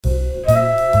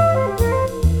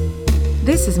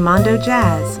This is Mondo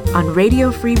Jazz on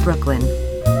Radio Free Brooklyn.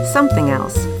 Something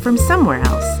else from somewhere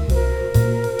else.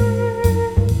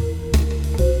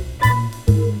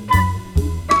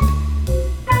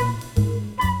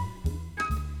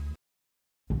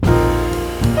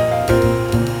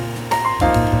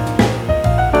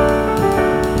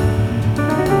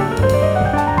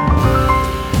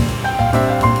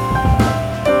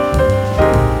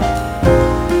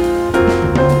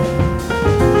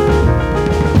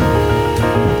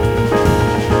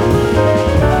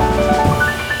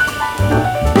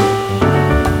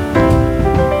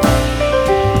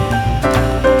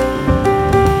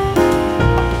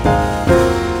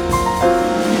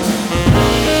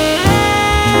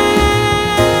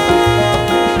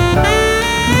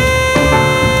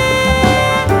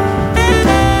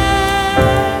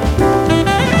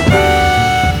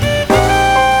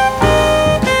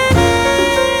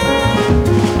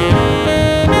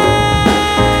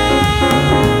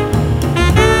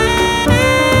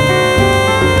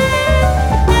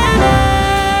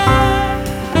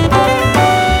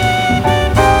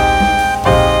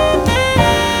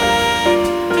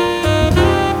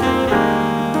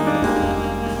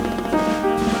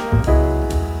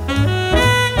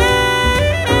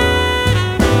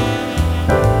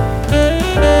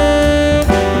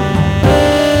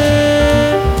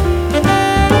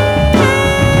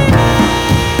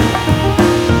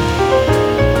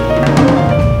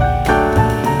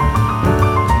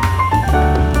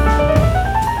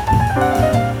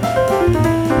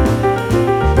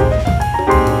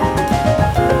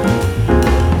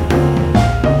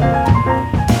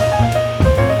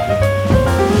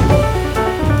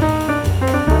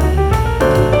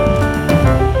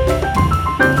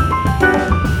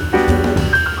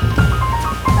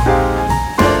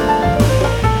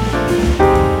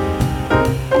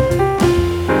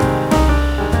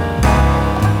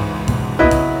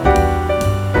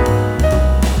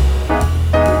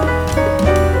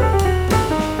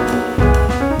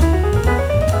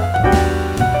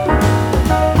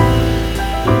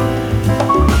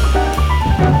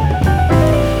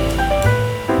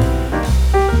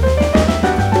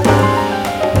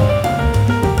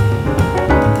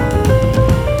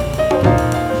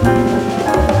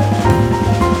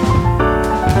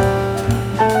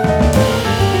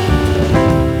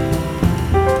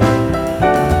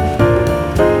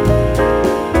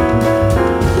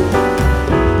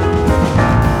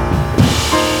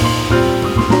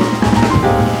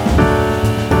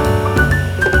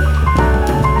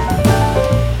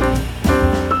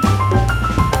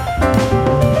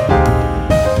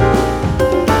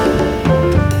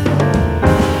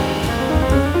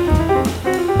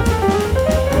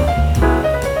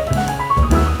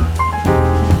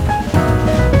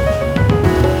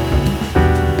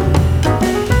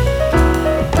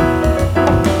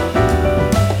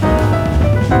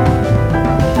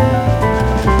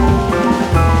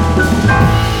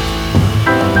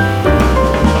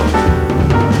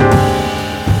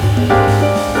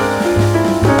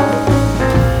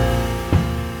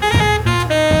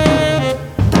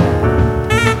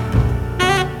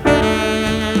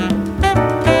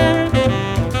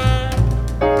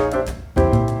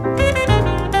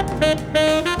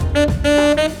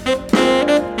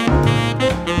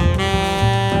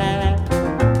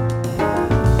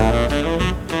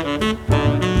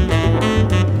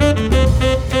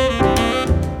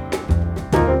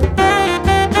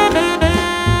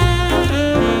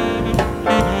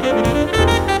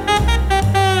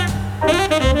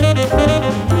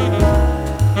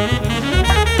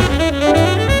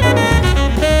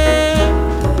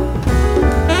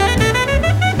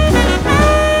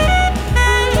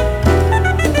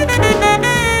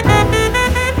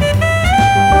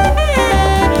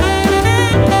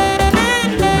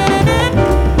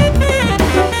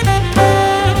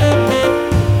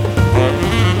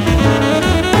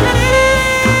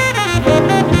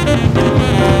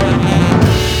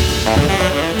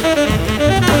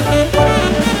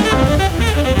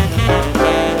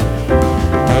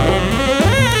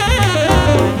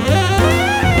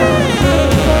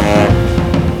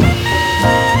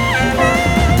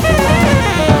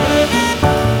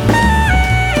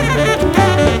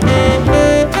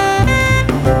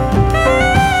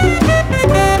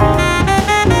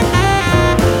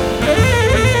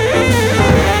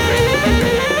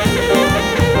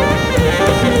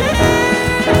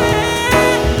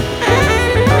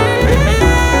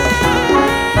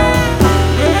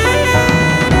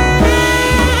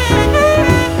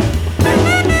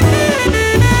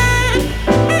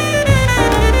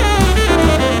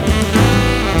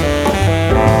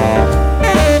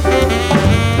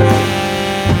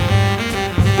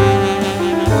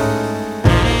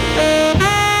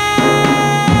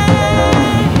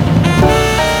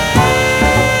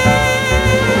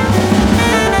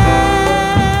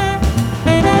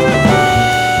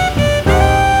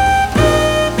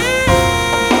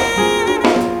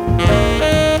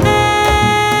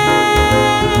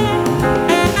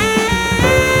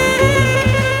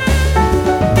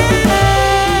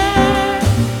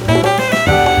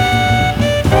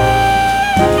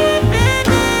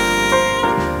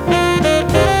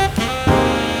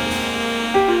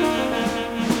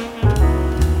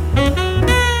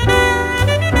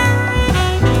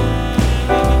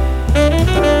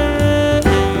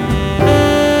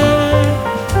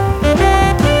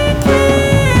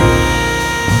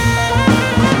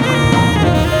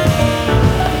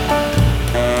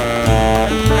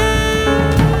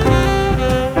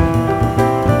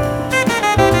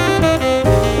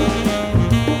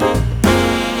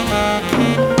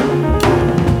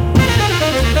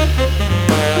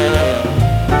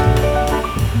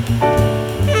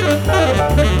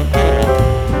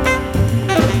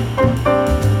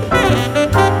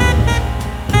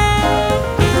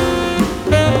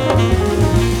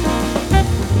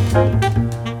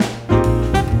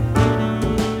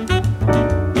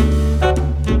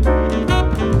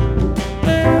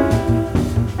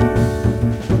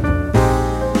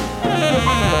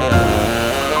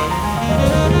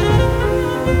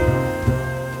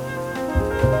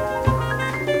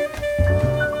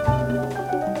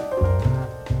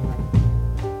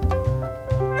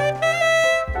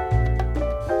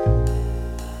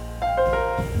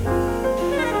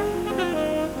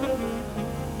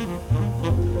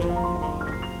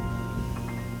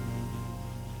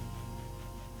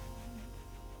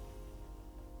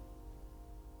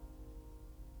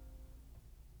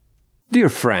 Dear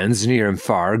friends, near and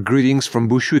far, greetings from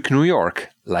Bushwick, New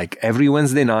York. Like every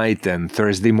Wednesday night and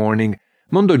Thursday morning,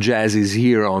 Mondo Jazz is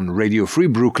here on Radio Free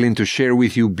Brooklyn to share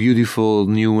with you beautiful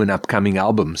new and upcoming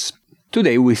albums.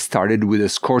 Today we started with a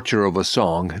scorcher of a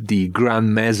song, the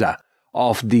Gran Mesa,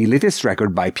 of the latest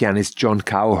record by pianist John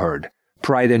Cowherd,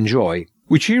 Pride and Joy,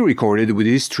 which he recorded with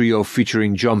his trio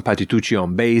featuring John Patitucci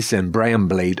on bass and Brian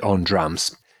Blade on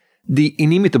drums. The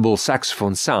inimitable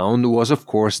saxophone sound was of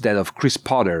course that of Chris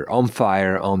Potter on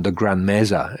fire on the Gran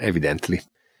Mesa, evidently.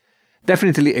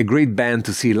 Definitely a great band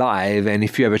to see live, and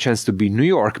if you have a chance to be in New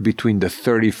York between the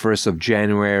 31st of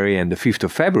January and the 5th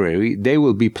of February, they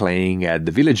will be playing at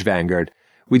the Village Vanguard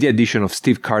with the addition of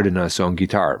Steve Cardenas on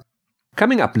guitar.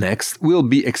 Coming up next, we'll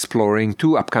be exploring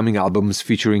two upcoming albums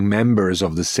featuring members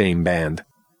of the same band.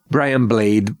 Brian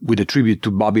Blade with a tribute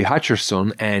to Bobby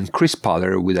Hutcherson and Chris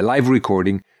Potter with a live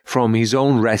recording from his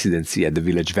own residency at the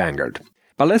Village Vanguard.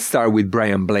 But let's start with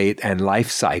Brian Blade and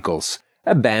Life Cycles,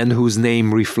 a band whose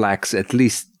name reflects at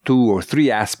least 2 or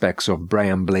 3 aspects of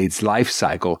Brian Blade's life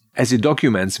cycle as it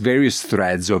documents various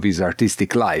threads of his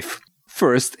artistic life.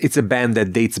 First, it's a band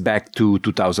that dates back to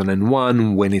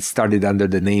 2001 when it started under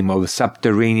the name of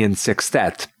Subterranean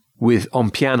Sextet, with on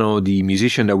piano the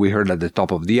musician that we heard at the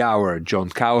top of the hour,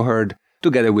 John Cowherd,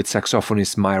 together with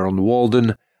saxophonist Myron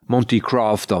Walden, Monty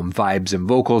Croft on vibes and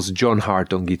vocals, John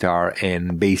Hart on guitar,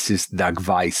 and bassist Doug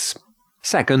Weiss.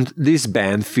 Second, this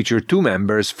band featured 2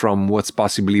 members from what's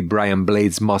possibly Brian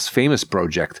Blade's most famous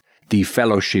project, the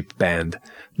Fellowship Band,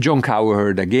 John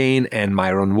Cowherd again and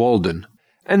Myron Walden.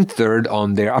 And third,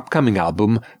 on their upcoming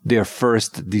album, their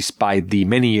first despite the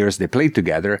many years they played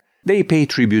together, they pay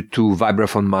tribute to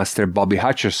vibraphone master Bobby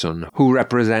Hutcherson, who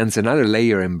represents another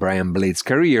layer in Brian Blade's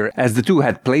career, as the two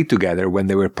had played together when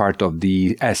they were part of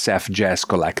the SF Jazz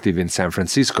Collective in San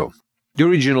Francisco. The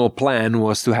original plan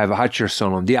was to have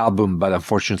Hutcherson on the album, but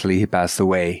unfortunately he passed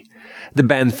away. The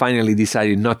band finally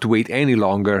decided not to wait any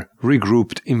longer,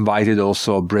 regrouped, invited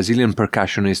also Brazilian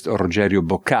percussionist Rogério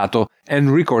Boccato,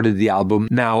 and recorded the album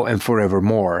Now and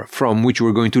Forevermore, from which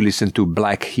we're going to listen to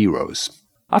Black Heroes.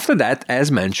 After that,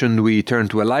 as mentioned, we turned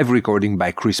to a live recording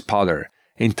by Chris Potter,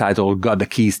 entitled Got the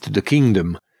Keys to the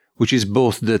Kingdom, which is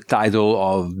both the title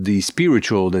of the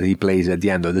spiritual that he plays at the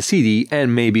end of the CD,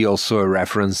 and maybe also a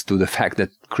reference to the fact that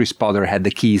Chris Potter had the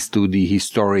keys to the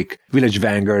historic Village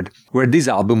Vanguard, where this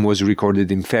album was recorded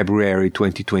in February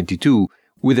 2022,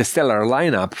 with a stellar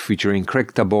lineup featuring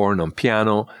Craig Taborn on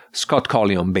piano, Scott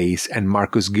Colley on bass, and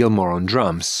Marcus Gilmore on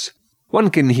drums. One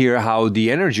can hear how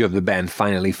the energy of the band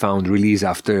finally found release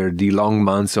after the long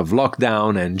months of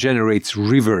lockdown and generates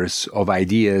rivers of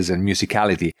ideas and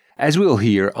musicality, as we'll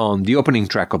hear on the opening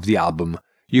track of the album,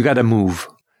 You Gotta Move,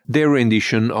 their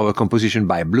rendition of a composition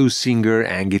by blues singer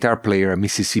and guitar player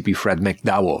Mississippi Fred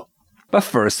McDowell. But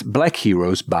first, Black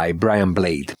Heroes by Brian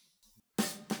Blade.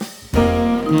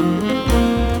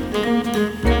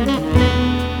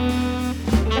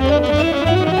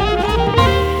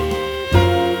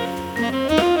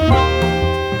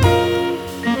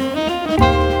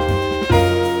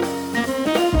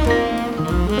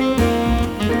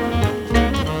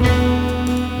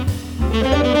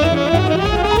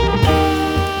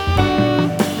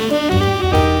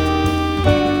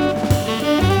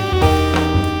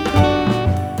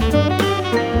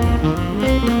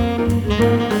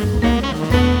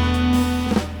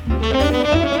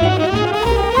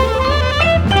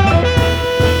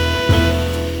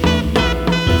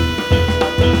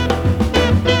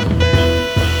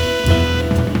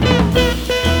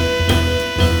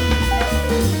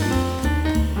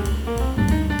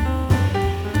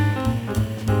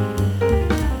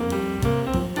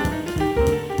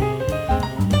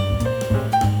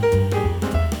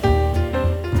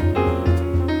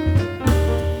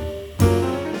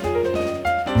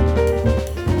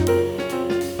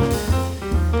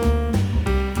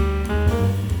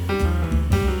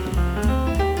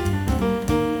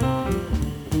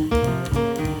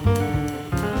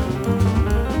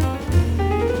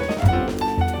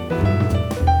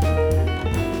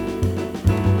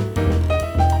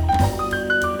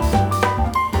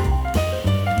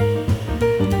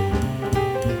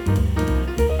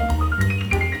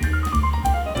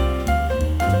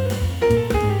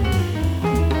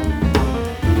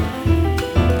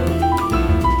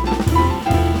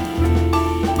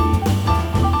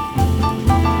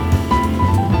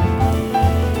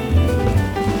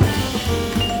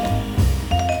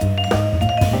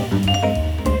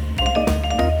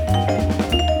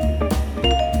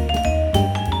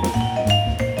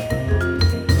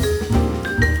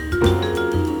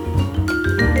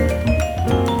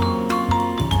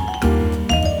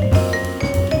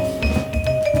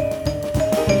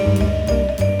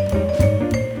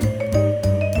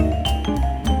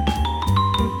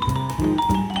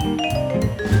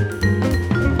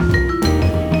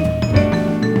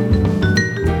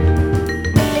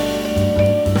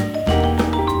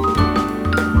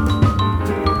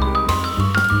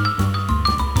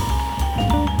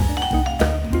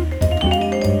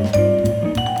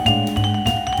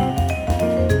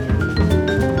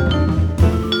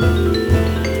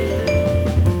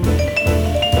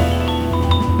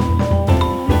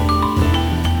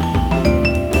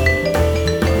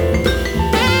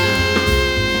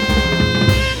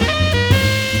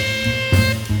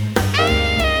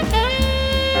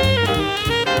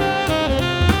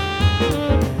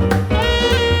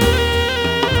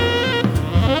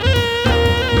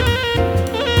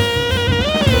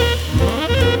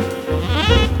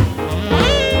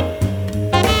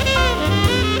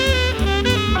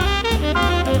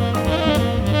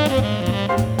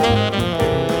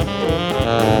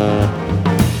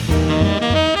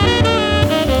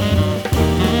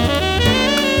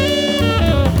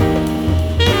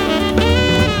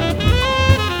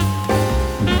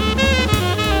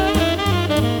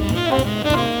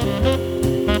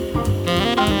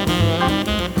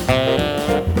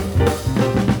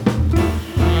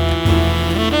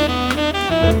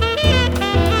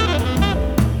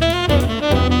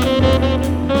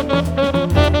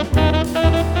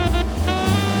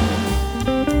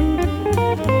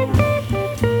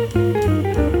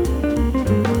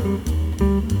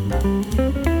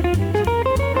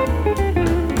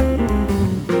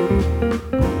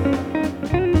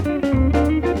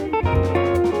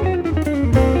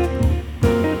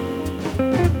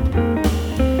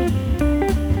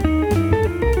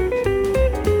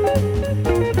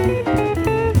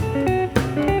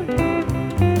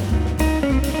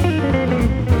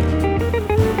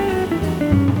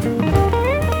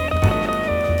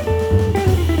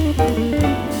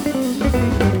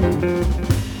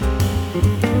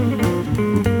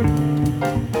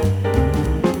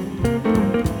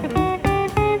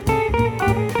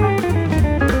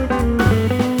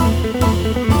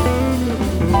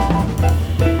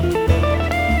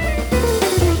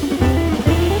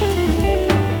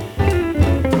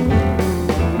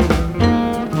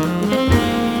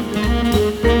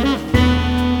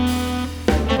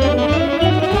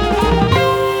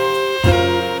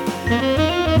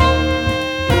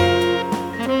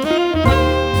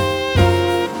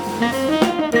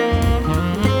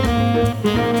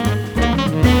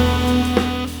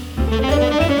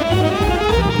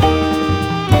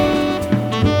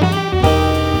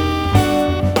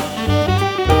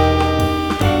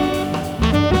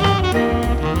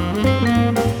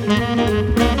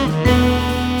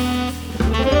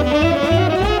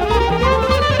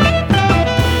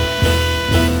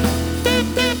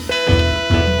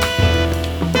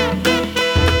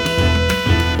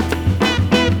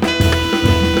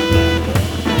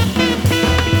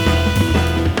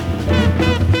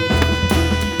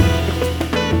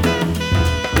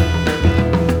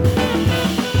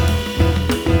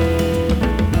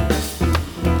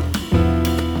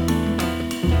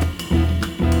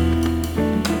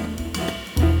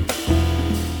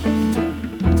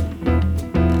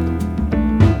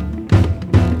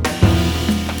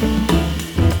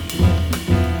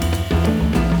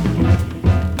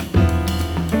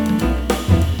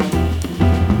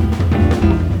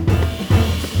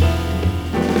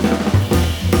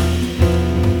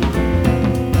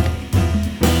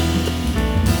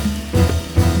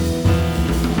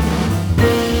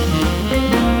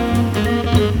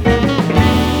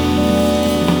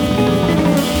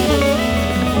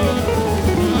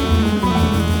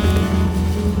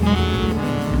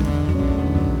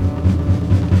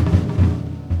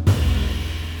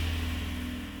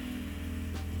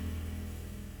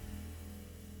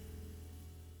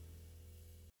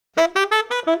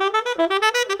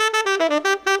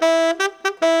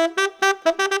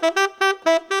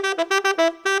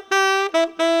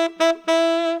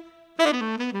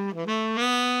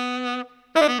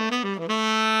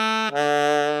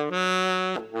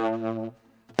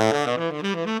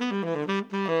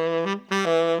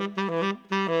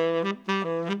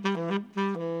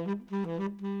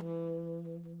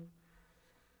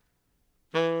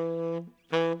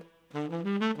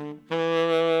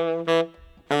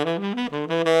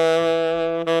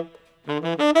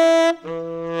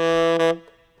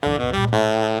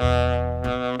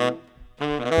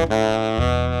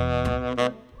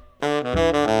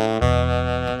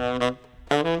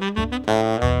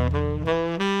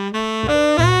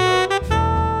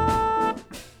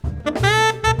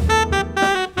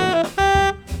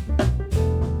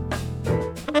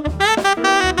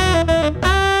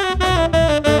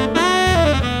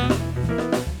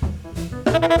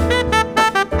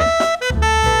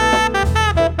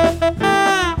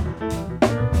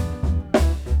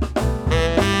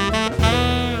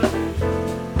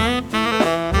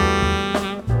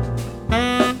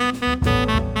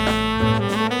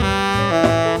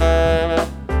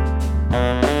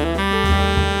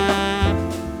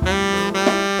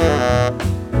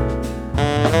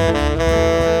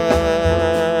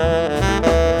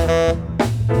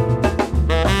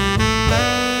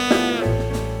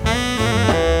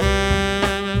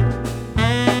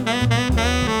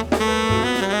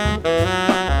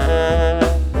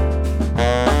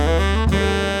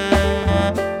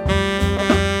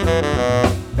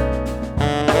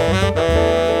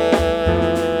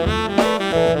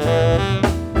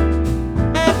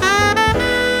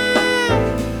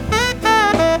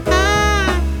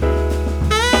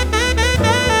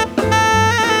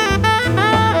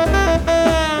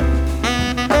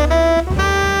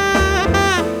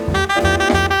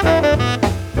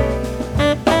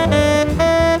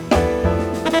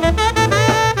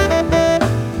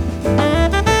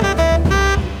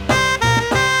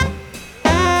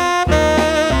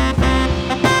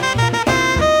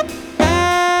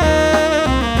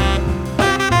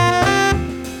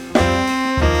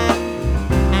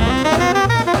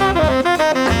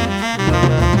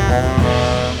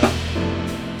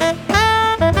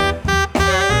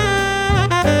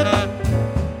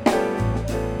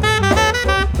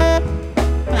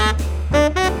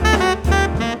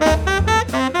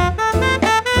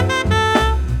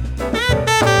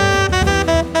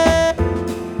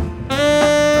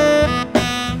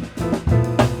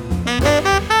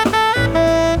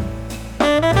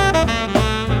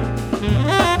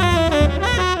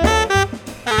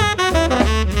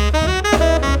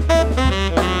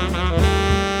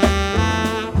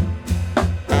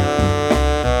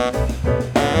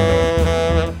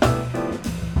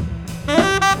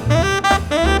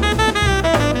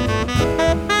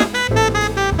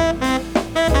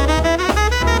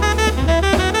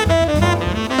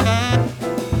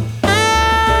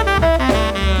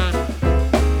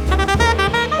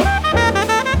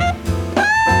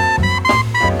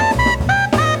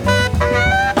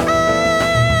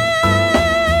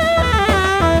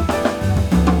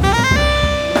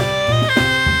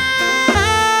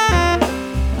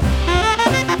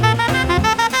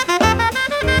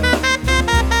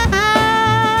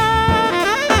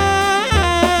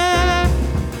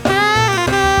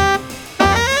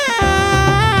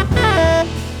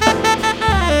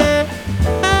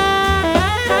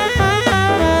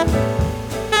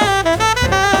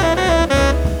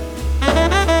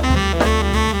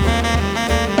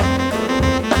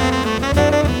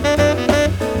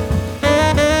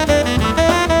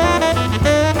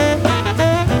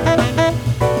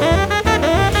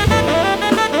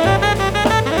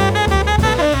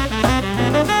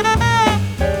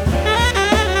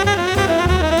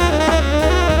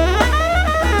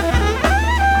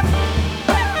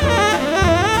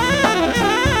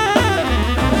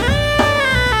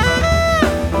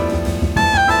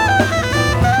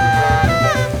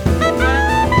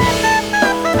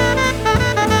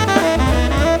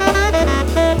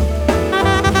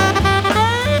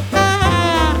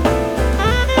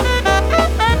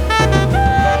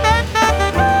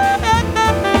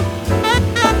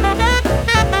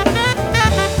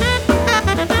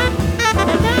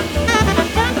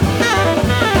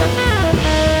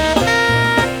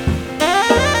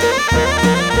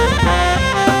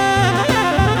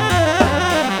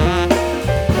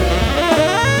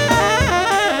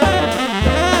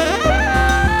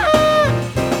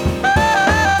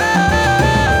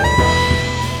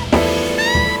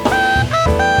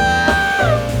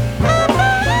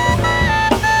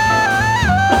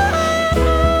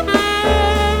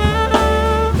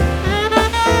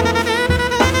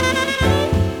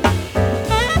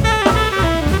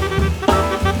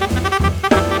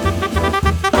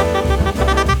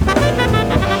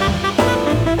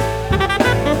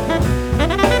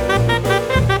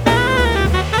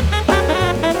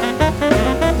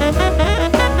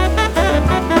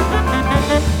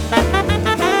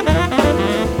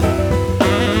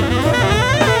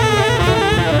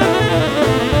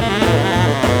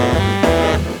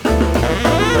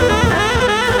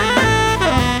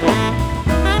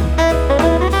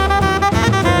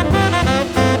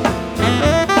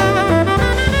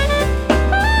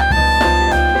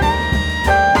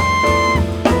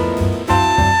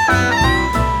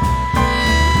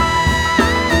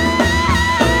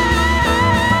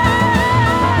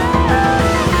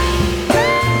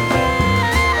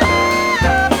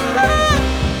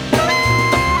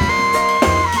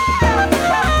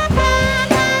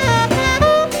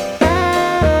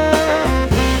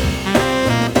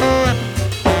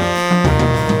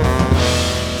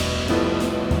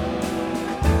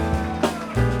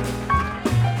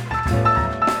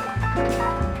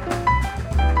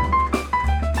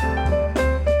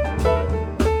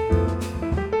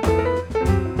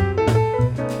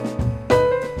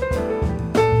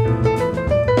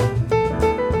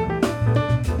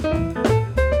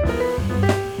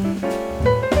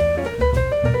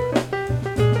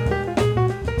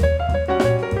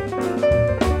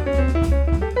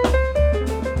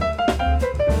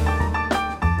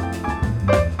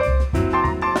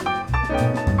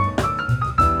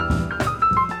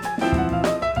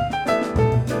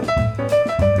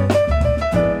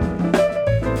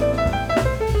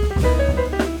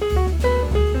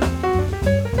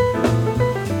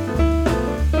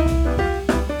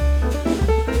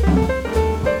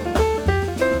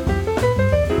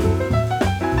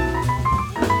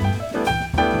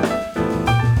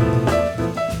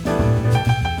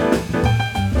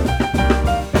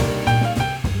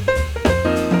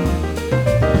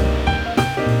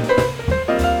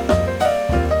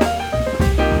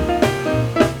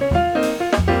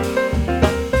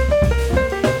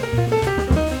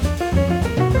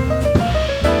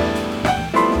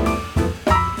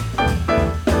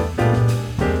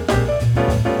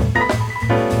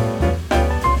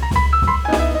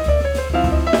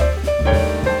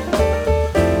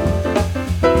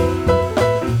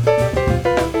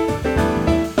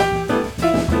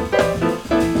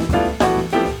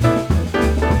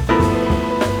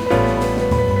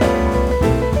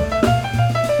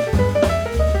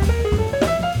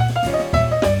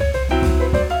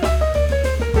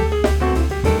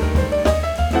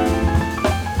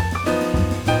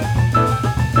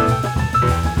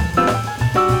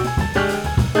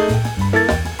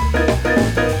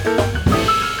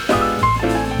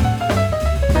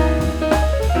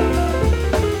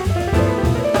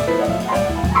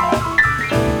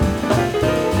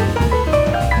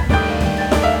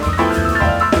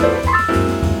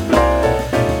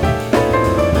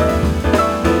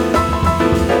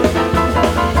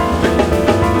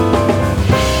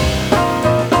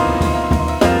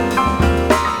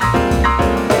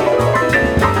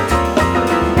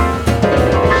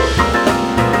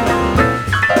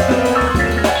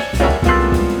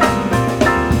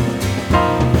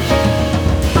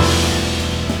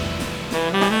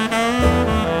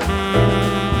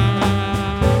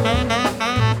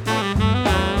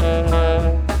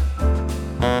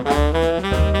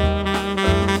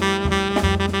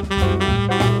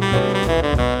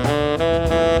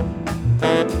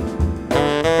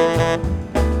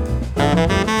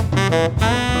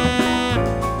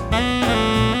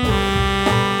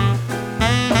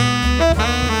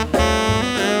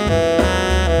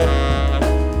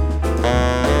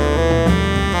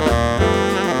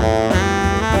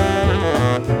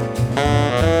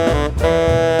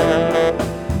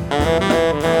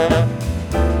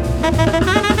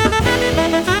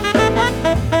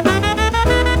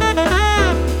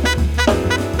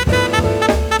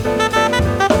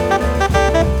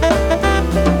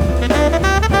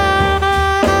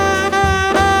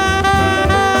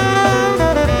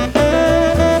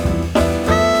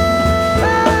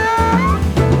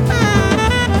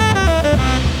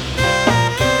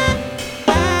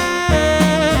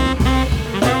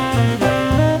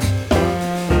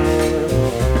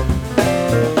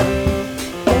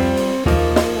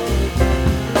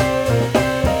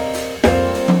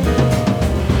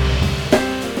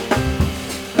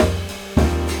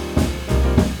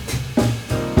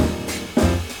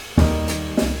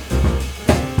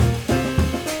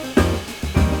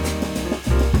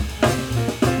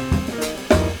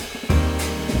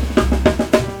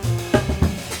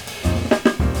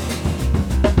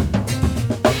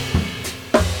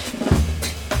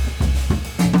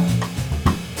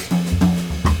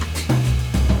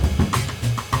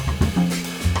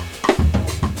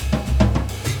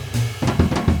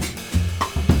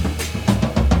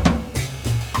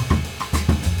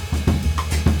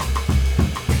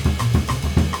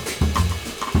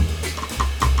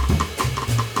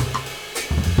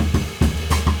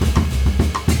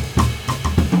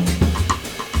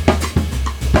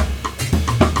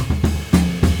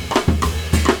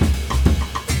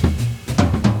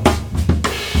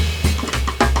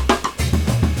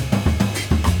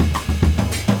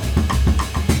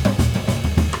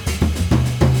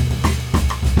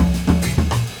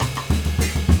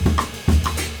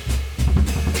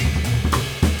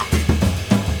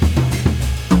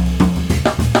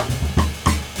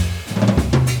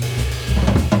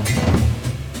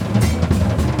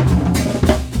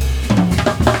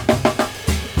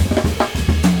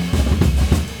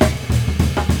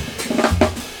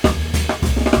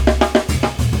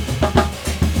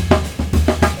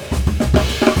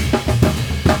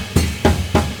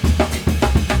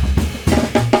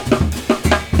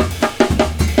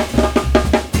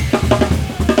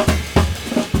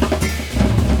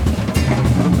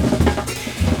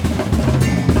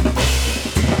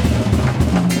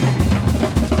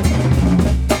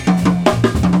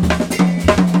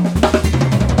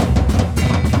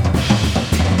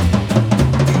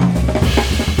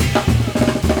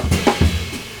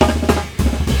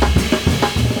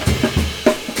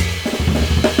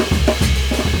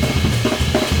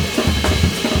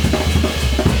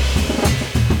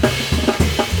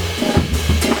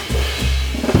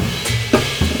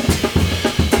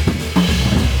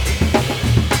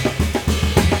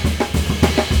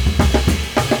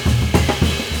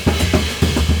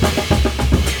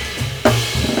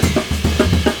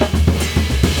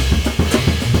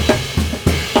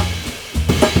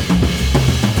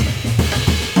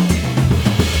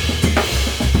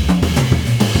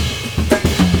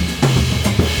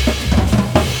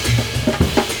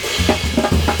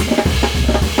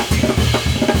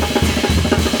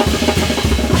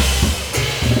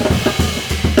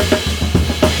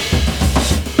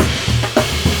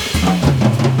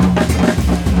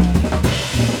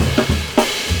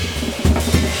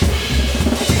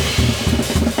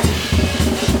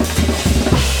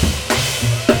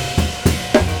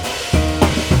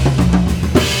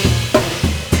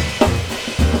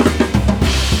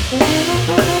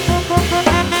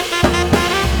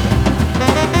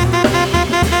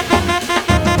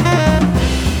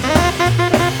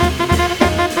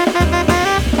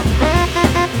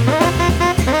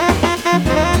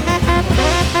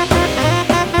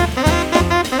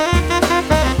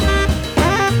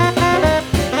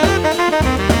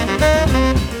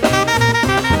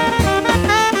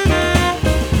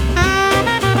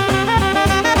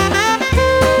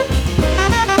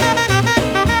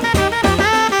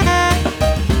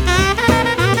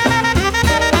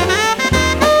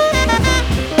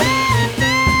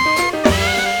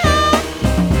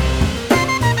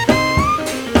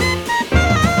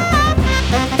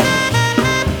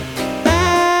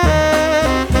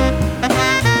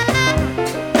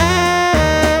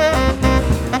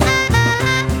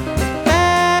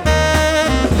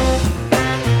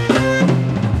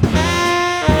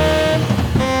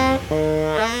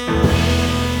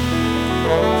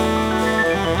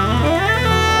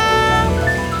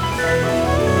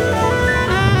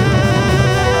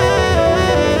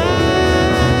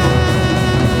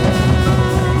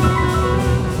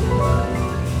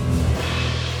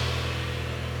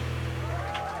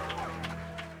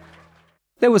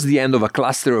 That was the end of a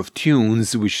cluster of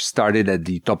tunes which started at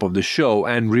the top of the show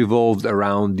and revolved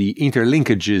around the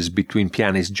interlinkages between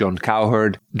pianist John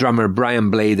Cowherd, drummer Brian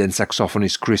Blade and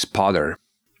saxophonist Chris Potter.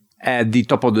 At the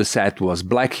top of the set was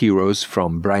Black Heroes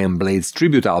from Brian Blade's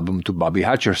tribute album to Bobby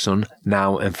Hutcherson,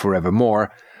 Now and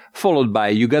Forevermore, followed by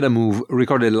You Gotta Move,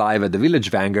 recorded live at the Village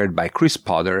Vanguard by Chris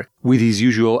Potter, with his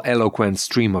usual eloquent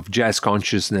stream of jazz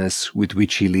consciousness with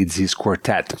which he leads his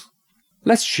quartet.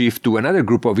 Let's shift to another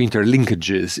group of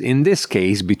interlinkages, in this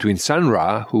case between Sun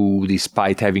Ra, who,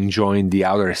 despite having joined the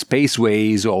Outer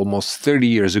Spaceways almost 30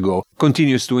 years ago,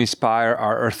 continues to inspire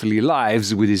our earthly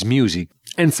lives with his music,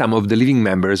 and some of the living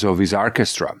members of his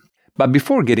orchestra. But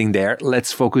before getting there,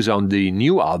 let's focus on the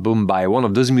new album by one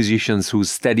of those musicians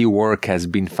whose steady work has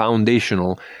been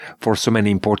foundational for so many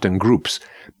important groups,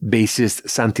 bassist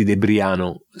Santi De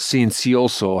Briano, since he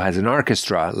also has an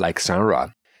orchestra like Sun Ra.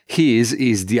 His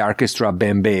is the Orchestra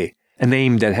Bembe, a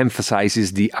name that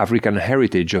emphasizes the African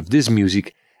heritage of this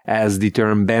music, as the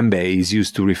term Bembe is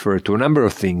used to refer to a number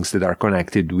of things that are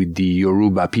connected with the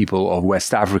Yoruba people of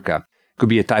West Africa. It could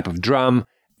be a type of drum,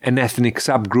 an ethnic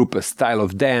subgroup, a style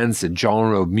of dance, a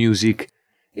genre of music.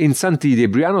 In Santi De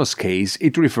Briano's case,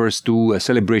 it refers to a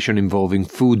celebration involving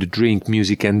food, drink,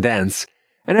 music and dance.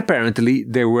 And apparently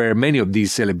there were many of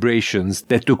these celebrations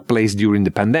that took place during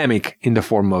the pandemic in the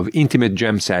form of intimate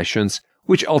jam sessions,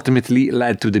 which ultimately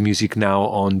led to the music now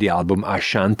on the album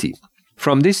Ashanti.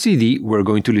 From this CD, we're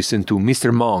going to listen to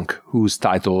Mr. Monk, whose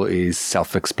title is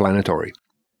self-explanatory.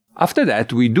 After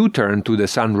that, we do turn to the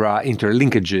Sun Ra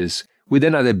interlinkages with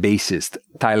another bassist,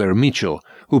 Tyler Mitchell,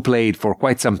 who played for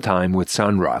quite some time with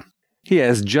Sun Ra. He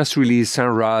has just released Sun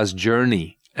Ra's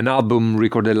Journey, an album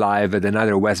recorded live at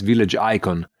another West Village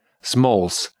icon,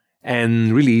 Smalls,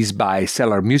 and released by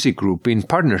Cellar Music Group in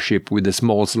partnership with the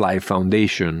Smalls Live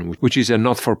Foundation, which is a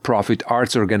not-for-profit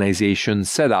arts organization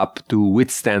set up to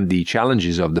withstand the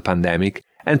challenges of the pandemic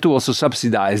and to also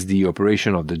subsidize the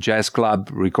operation of the jazz club,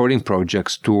 recording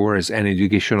projects, tours, and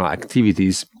educational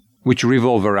activities which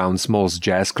revolve around Smalls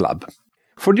Jazz Club.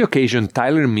 For the occasion,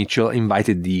 Tyler Mitchell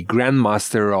invited the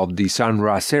Grandmaster of the Sun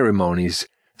Ra ceremonies,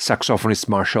 saxophonist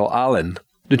Marshall Allen.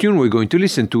 The tune we're going to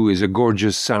listen to is a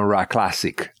gorgeous Sun Ra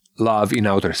classic, Love in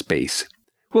Outer Space.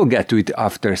 We'll get to it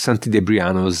after Santi De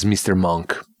Briano's Mr.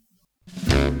 Monk.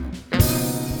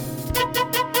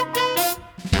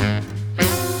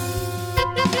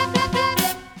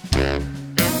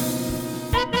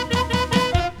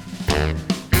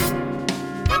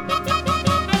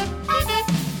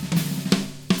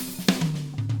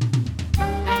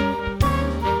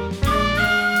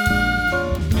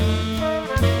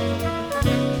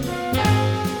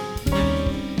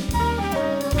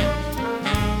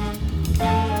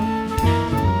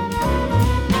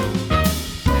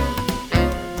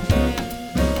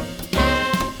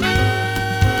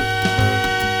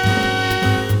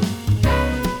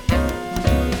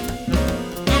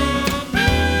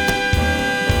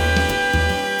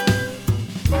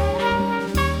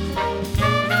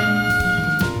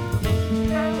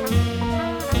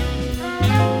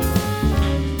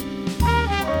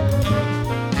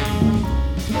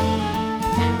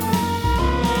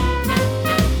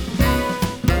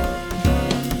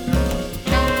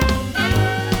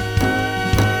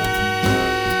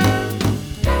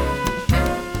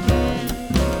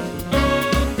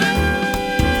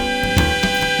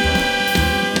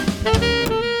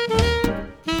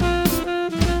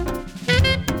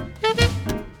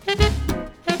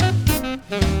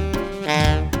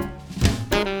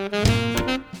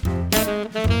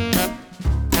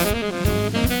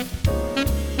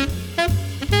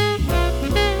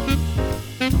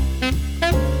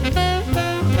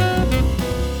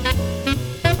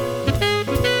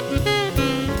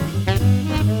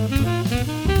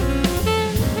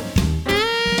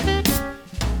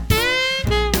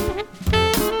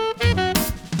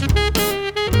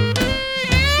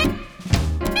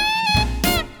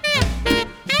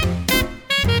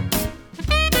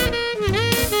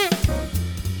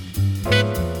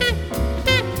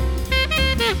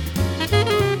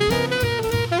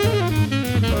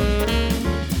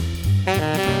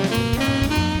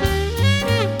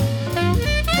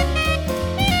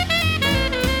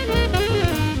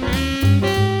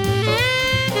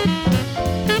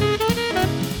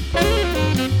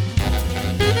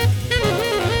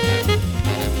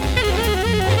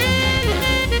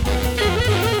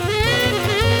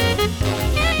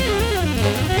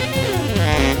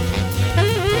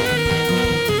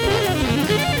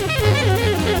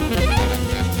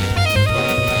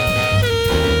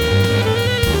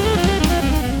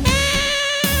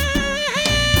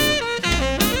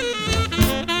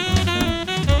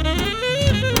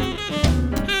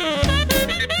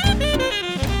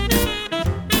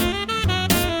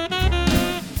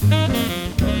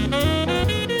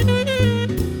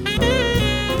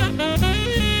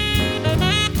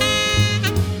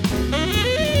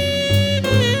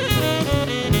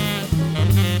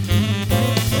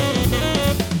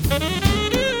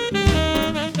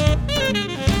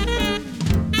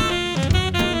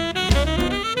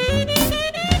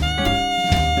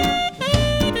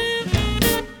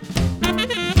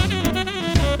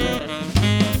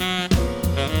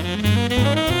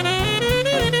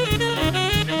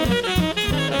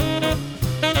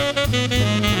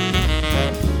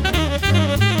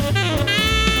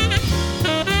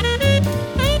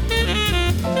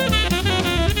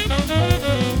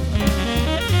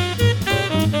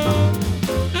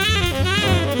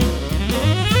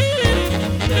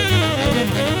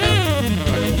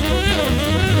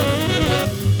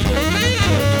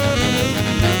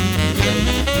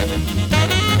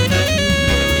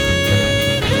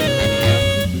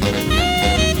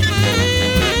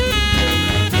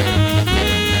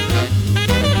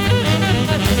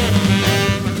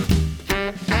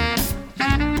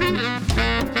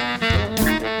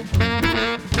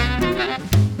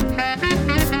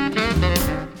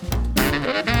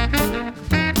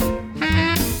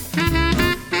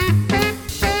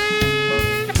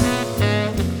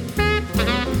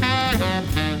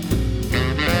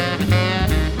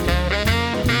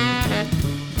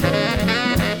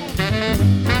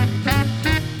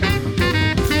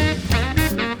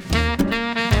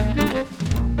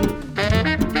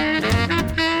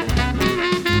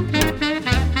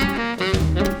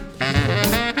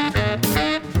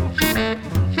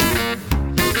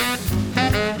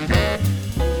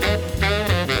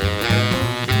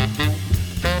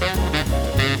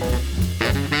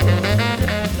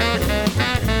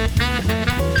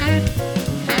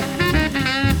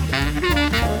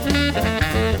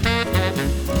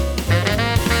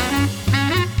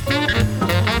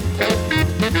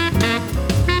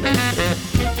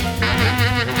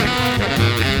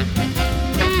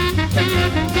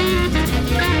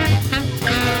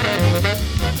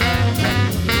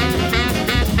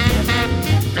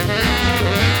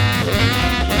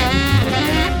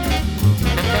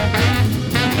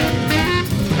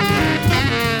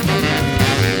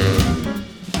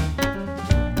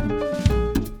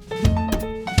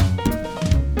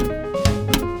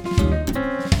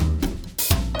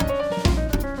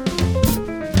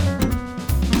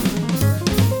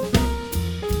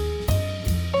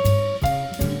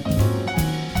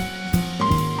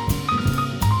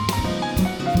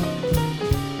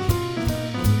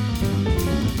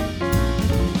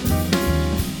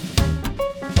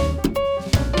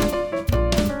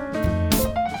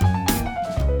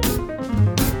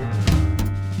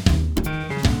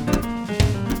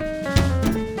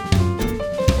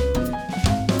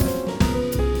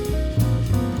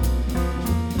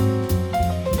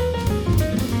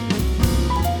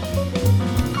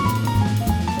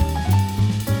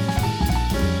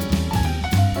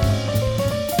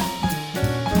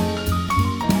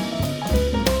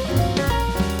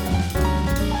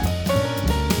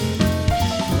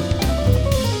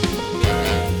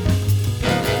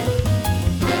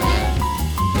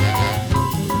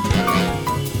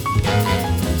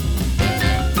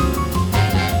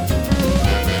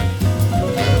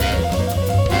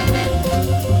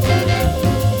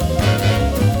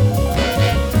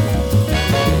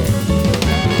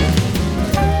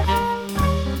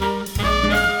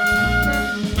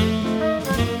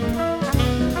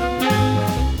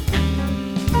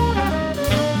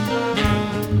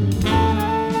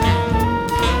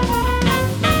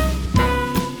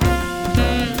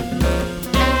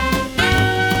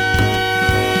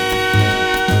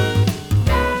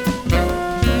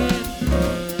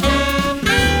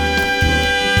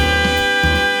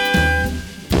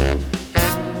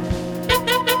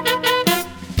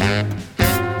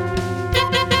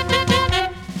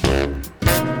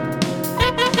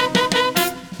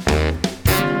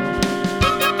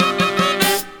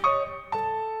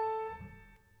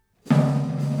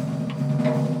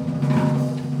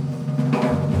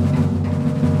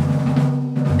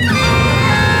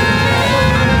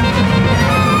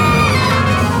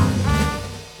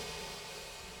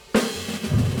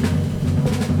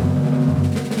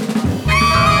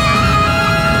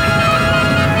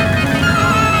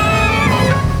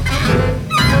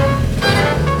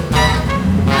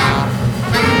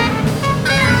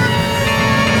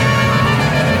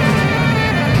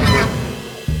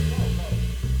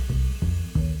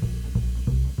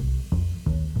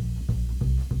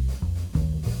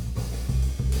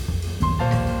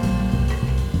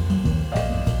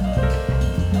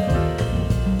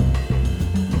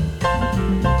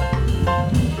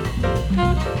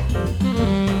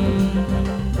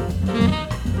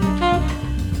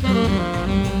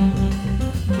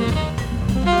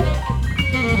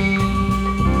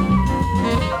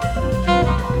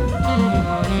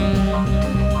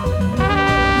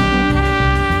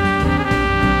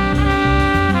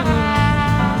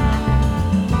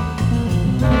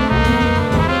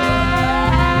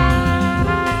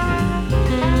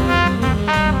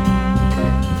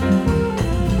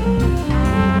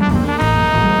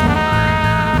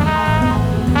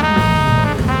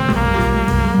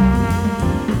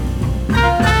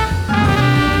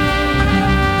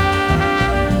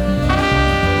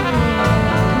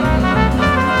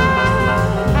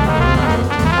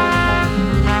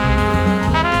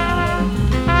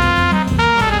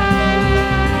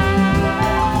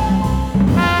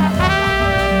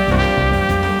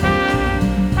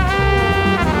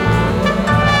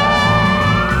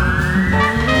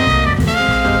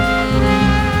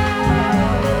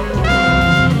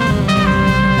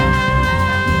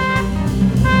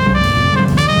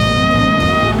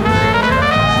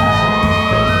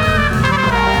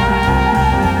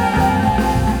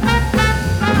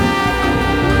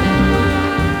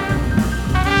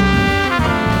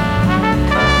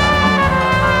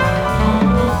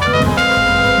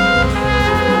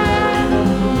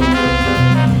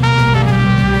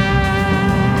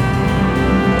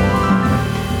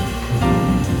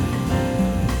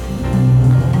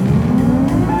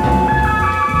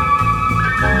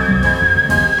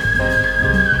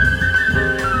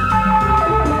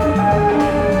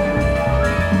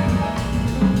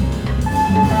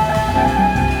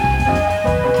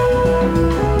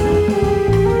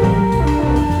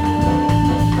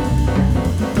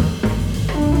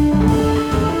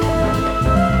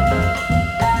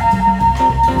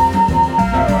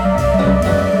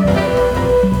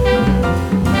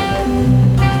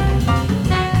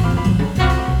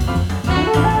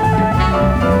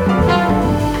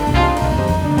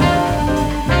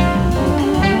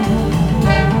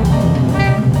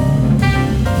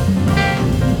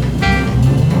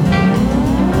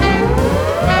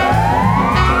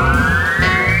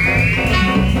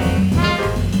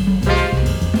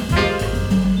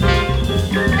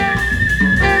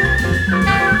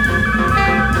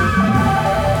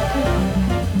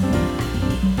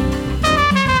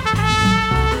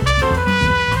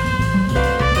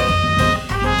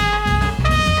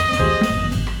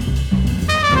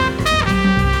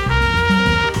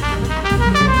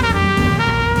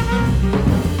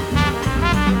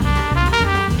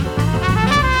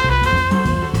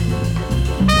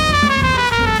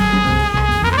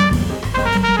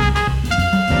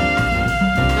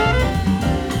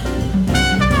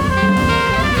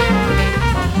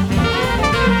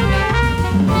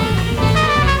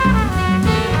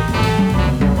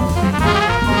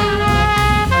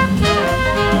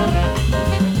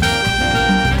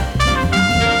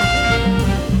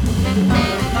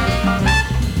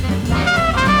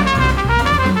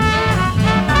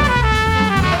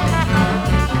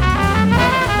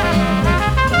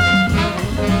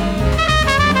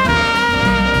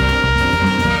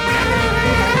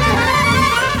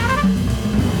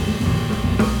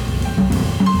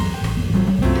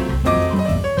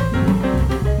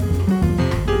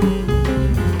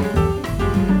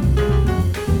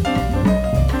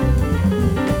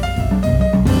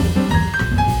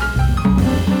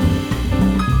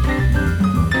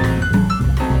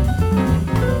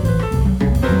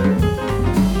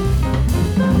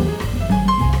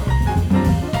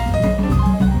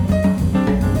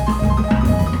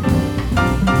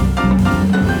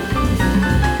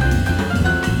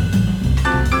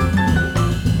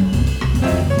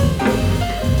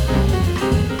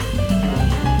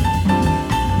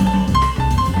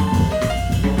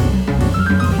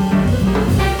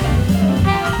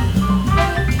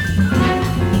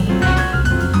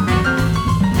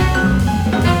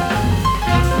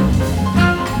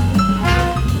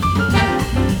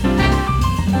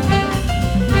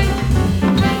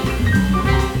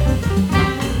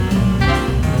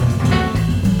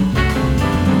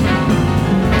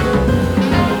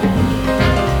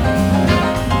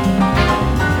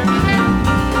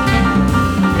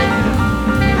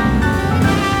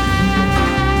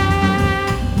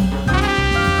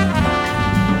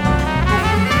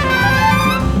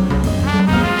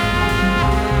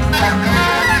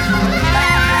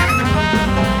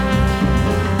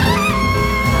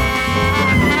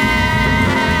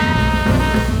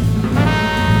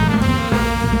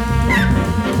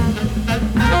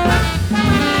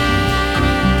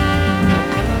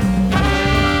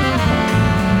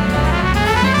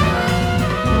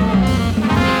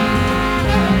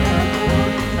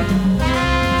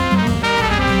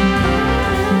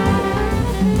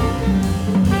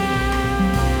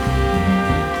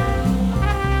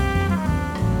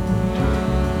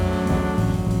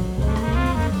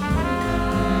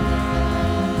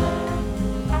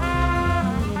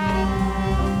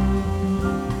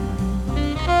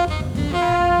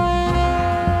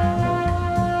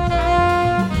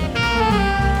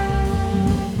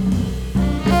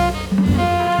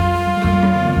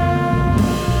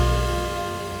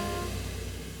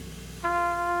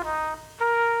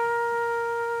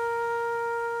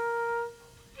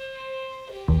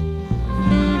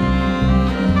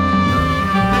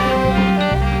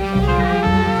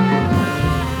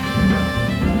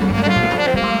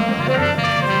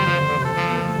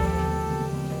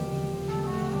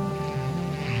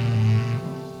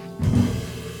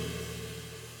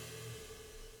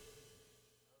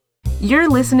 You're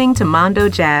listening to Mondo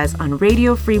Jazz on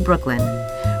Radio Free Brooklyn.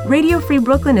 Radio Free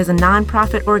Brooklyn is a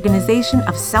nonprofit organization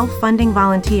of self-funding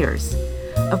volunteers.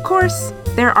 Of course,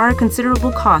 there are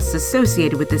considerable costs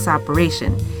associated with this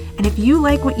operation, and if you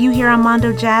like what you hear on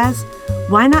Mondo Jazz,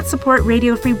 why not support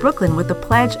Radio Free Brooklyn with a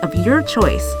pledge of your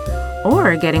choice,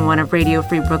 or getting one of Radio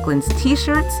Free Brooklyn's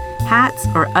t-shirts, hats,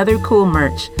 or other cool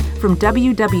merch from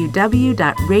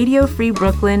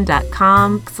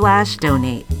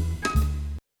www.radiofreebrooklyn.com/donate.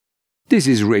 This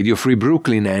is Radio Free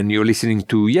Brooklyn, and you're listening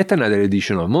to yet another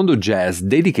edition of Mondo Jazz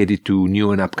dedicated to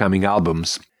new and upcoming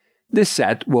albums. This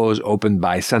set was opened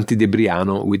by Santi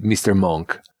Debriano with Mr.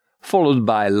 Monk, followed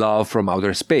by Love from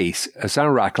Outer Space, a Sun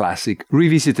Ra classic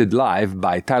revisited live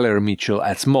by Tyler Mitchell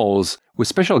at Smalls with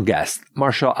special guest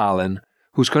Marshall Allen,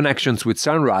 whose connections with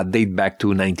Sun Ra date back to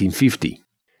 1950.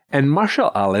 And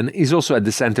Marshall Allen is also at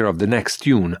the center of the next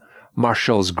tune,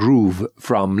 Marshall's Groove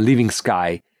from Living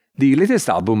Sky, the latest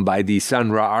album by the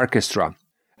Sun Ra Orchestra,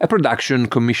 a production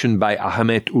commissioned by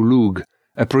Ahmet Ulug,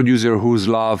 a producer whose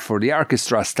love for the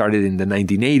orchestra started in the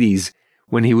 1980s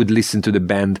when he would listen to the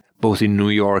band both in New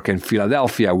York and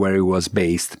Philadelphia, where he was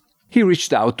based. He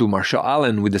reached out to Marshall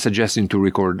Allen with the suggestion to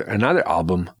record another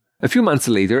album. A few months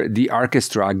later, the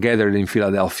orchestra gathered in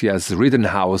Philadelphia's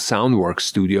Rittenhouse Soundworks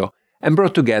studio and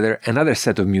brought together another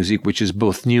set of music which is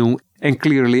both new and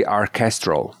clearly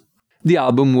orchestral. The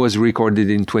album was recorded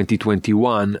in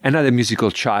 2021, another musical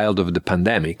child of the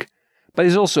pandemic, but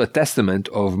is also a testament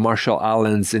of Marshall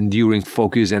Allen's enduring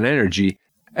focus and energy.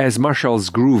 As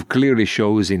Marshall's groove clearly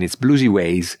shows in its bluesy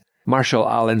ways, Marshall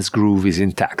Allen's groove is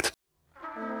intact.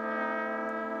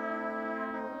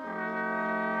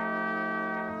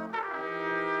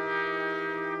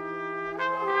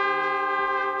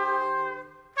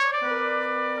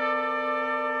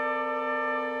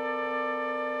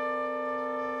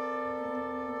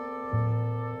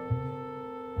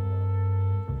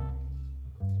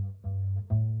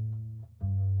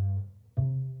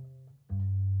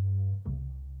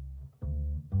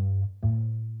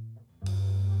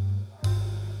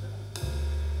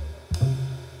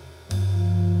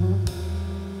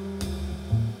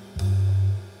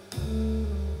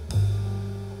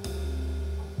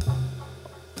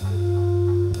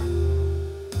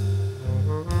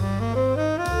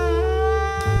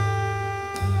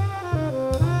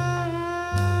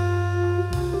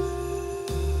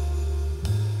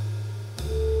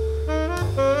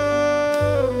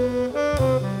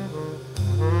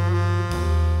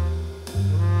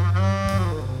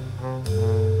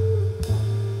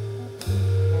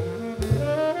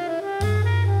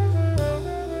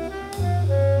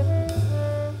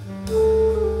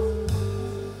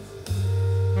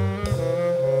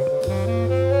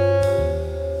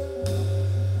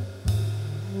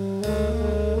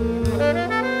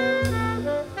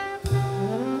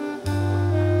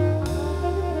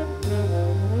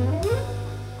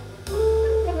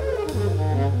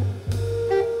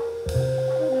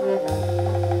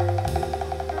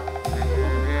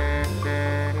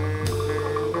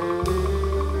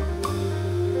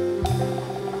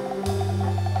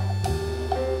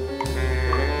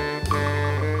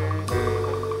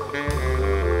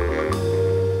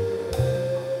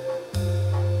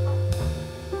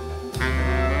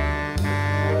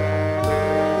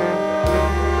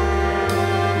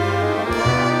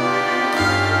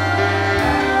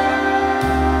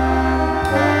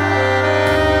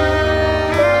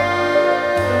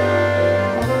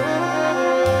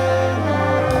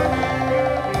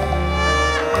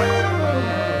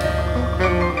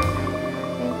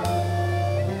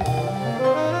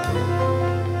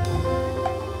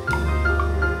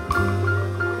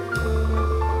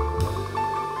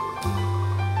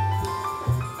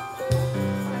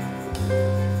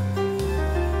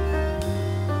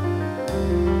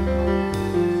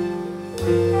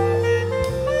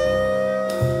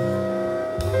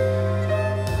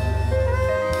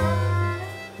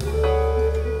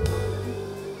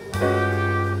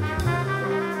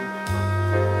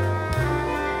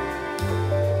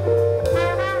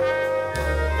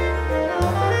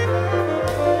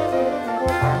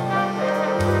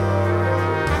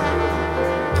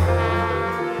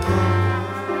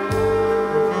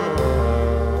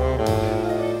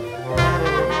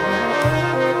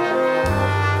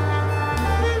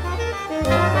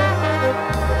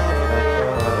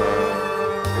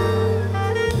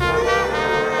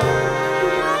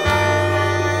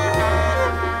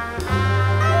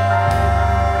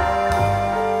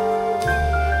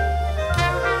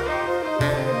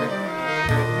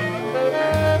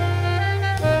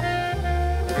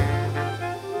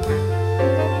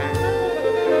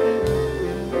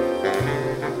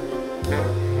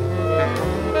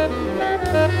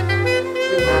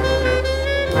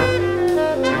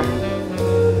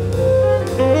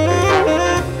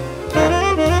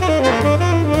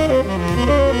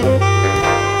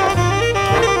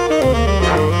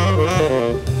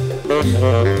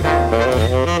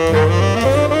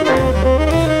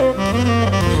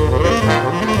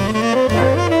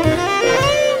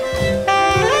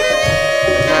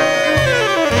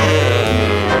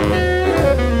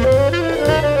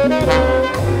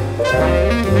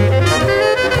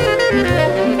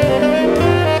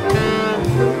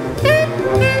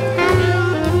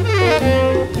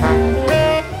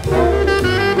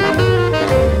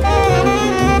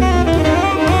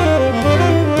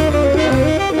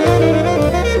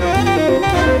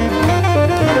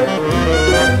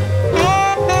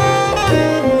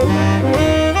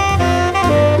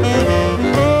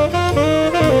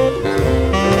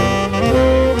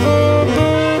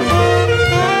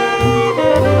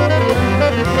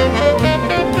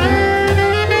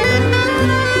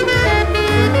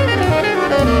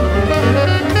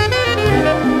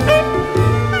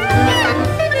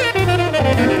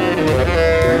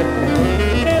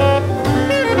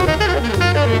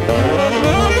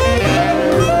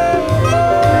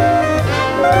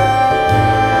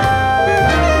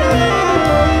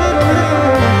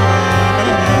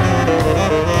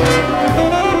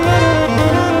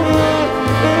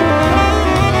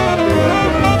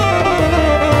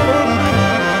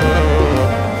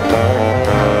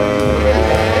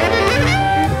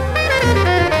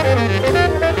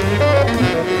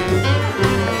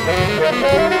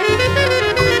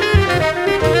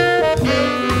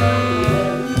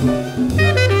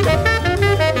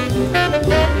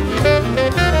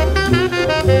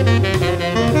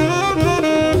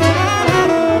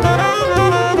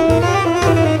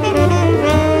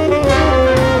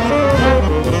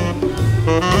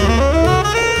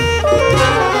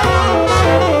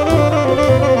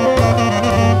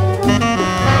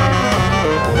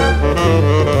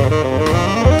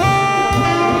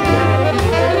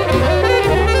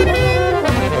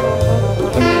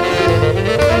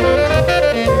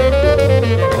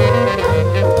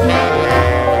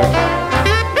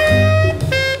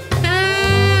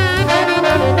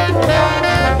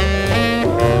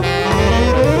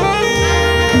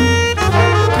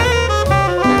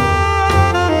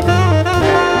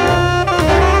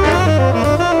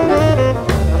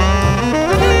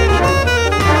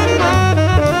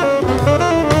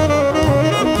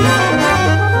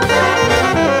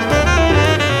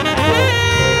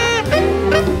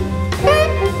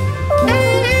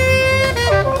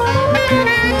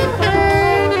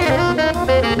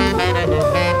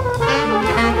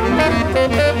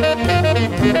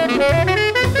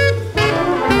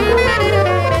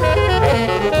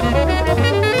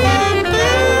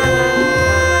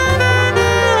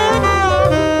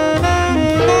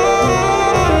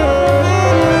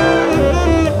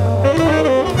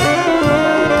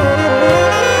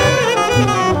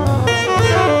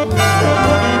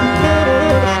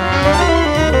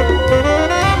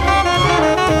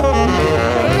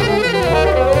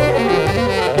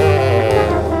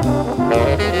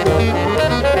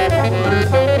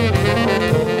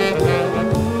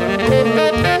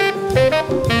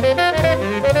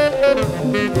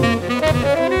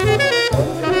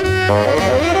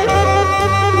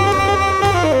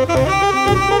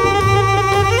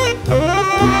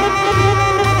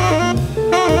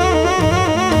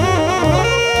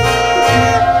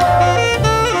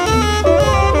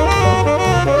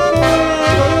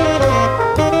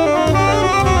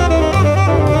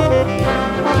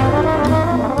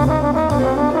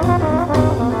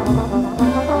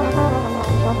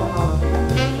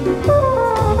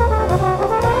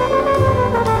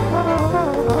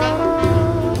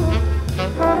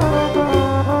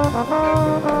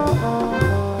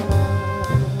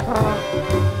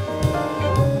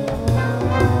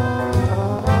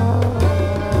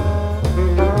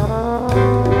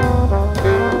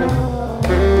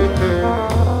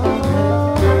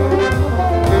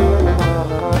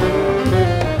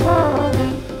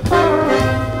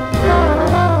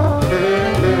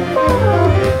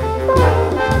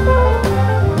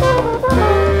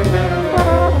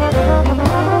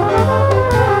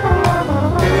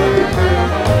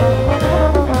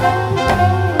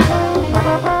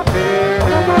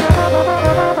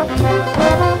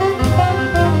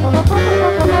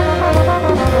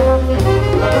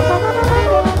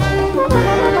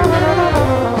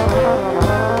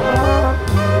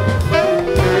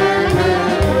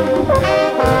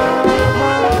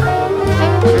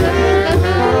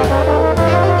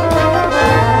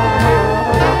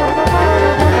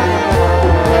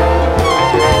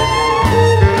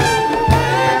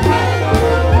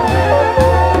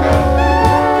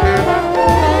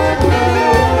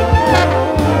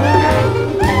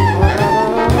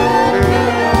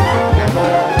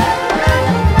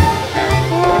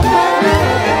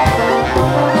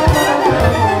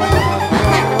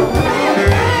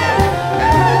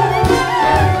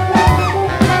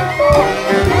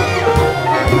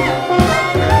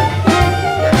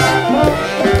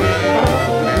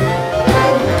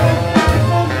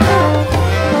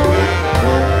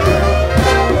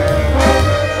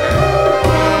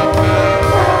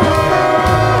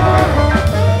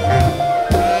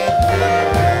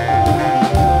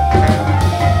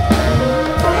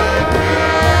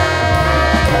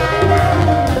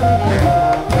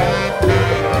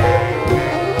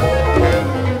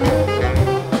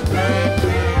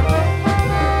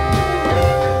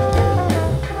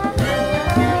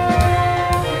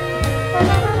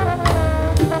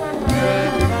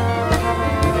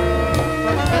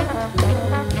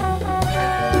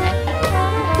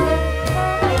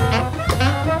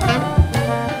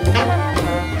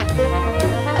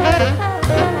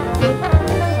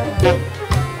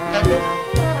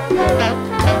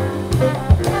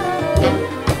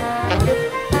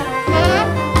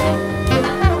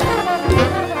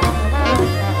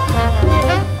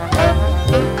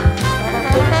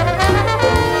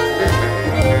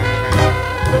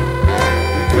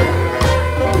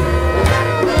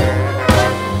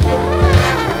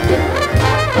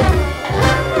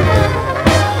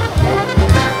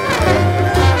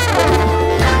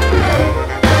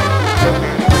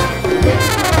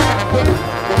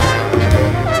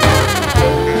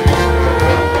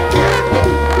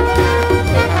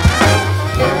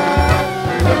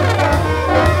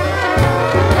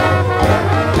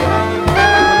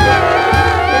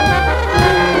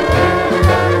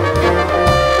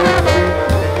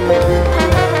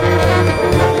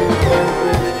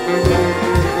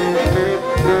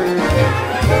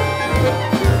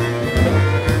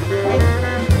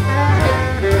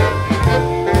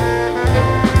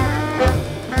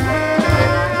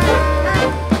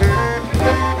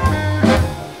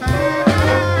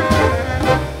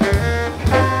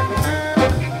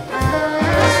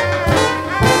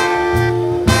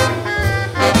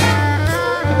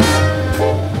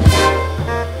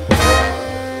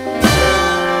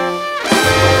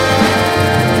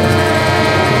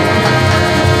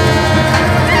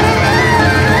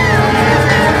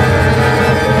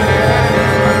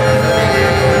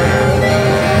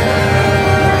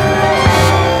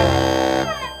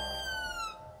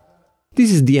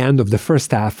 the end of the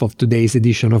first half of today's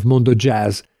edition of Mondo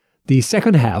Jazz. The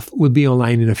second half will be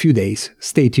online in a few days.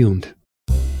 Stay tuned.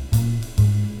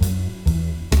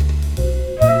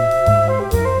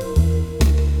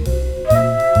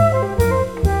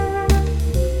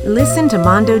 Listen to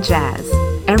Mondo Jazz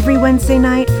every Wednesday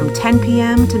night from 10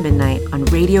 p.m. to midnight on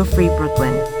Radio Free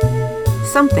Brooklyn.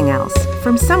 Something else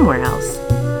from somewhere else.